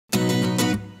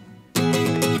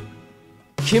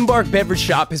Kimbark Beverage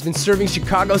Shop has been serving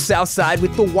Chicago's South Side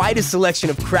with the widest selection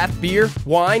of craft beer,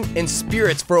 wine, and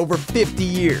spirits for over 50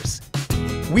 years.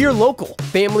 We are local,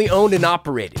 family-owned and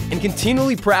operated, and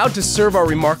continually proud to serve our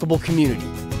remarkable community.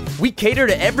 We cater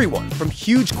to everyone, from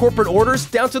huge corporate orders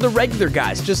down to the regular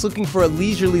guys just looking for a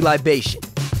leisurely libation.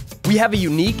 We have a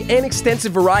unique and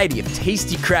extensive variety of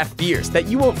tasty craft beers that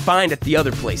you won't find at the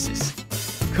other places.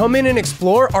 Come in and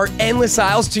explore our endless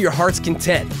aisles to your heart's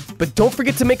content, but don't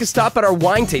forget to make a stop at our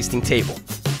wine tasting table.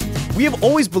 We have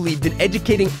always believed in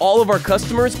educating all of our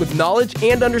customers with knowledge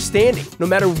and understanding, no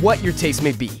matter what your taste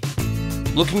may be.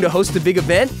 Looking to host a big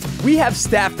event? We have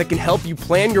staff that can help you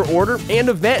plan your order and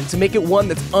event to make it one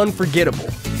that's unforgettable.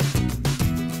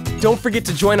 Don't forget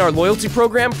to join our loyalty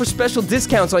program for special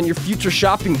discounts on your future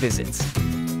shopping visits.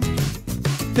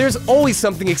 There's always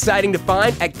something exciting to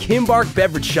find at Kimbark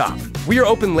Beverage Shop. We are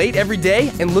open late every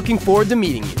day and looking forward to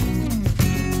meeting you.